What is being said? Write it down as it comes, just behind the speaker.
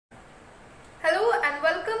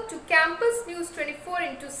to Campus News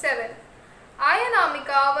 24/7. I,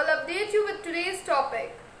 Anamika, will update you with today's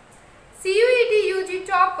topic. CUET UG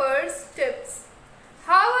Toppers Tips.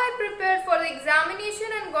 How I prepared for the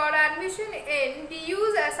examination and got admission in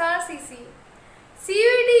DU's SRCC.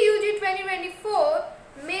 CUET UG 2024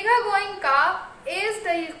 Mega Goenka is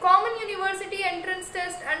the Common University Entrance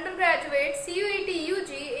Test undergraduate CUET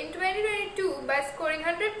UG in 2022 by scoring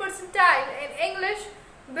 100 percentile in English,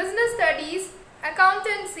 Business Studies,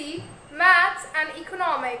 Accountancy, Maths and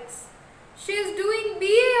Economics. She is doing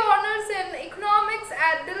BA Honours in Economics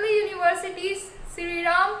at Delhi University's Sri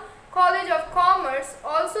Ram College of Commerce,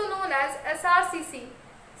 also known as SRCC.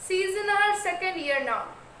 She is in her second year now.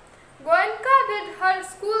 Goenka did her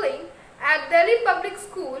schooling at Delhi Public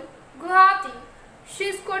School, Guwahati.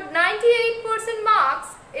 She scored 98%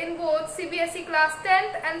 marks in both CBSE Class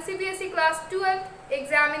 10th and CBSE Class 12th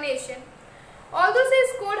examination. Although she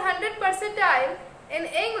scored 100 percentile in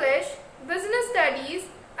English, Business Studies,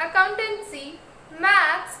 Accountancy,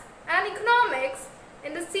 Maths and Economics,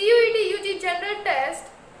 in the CUET UG General Test,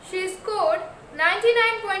 she scored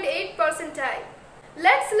 99.8 percentile.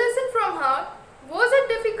 Let's listen from her. Was it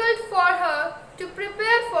difficult for her to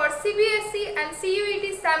prepare for CBSE and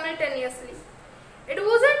CUET simultaneously? It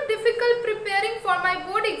wasn't difficult preparing for my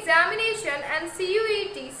board examination and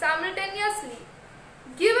CUET simultaneously,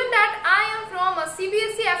 given that I am from a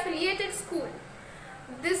CBSE affiliated school.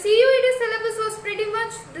 The CUET syllabus was pretty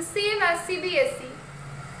much the same as CBSE.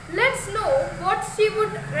 Let's know what she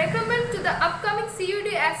would recommend to the upcoming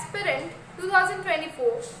CUET aspirant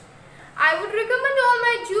 2024. I would recommend all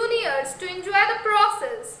my juniors to enjoy the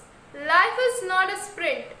process. Life is not a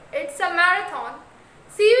sprint, it's a marathon.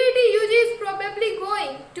 CUET UG is probably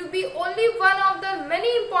going to be only one of the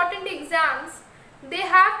many important exams they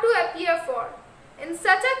have to appear for. In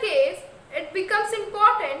such a case, it becomes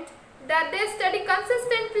important that they study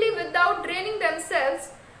consistently without draining themselves.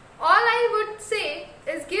 All I would say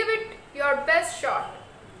is give it your best shot.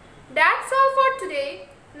 That's all for today.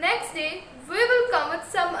 Next day, we will come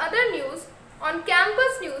with some other news on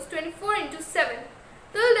Campus News 24/7.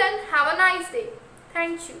 Till then, have a nice day.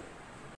 Thank you.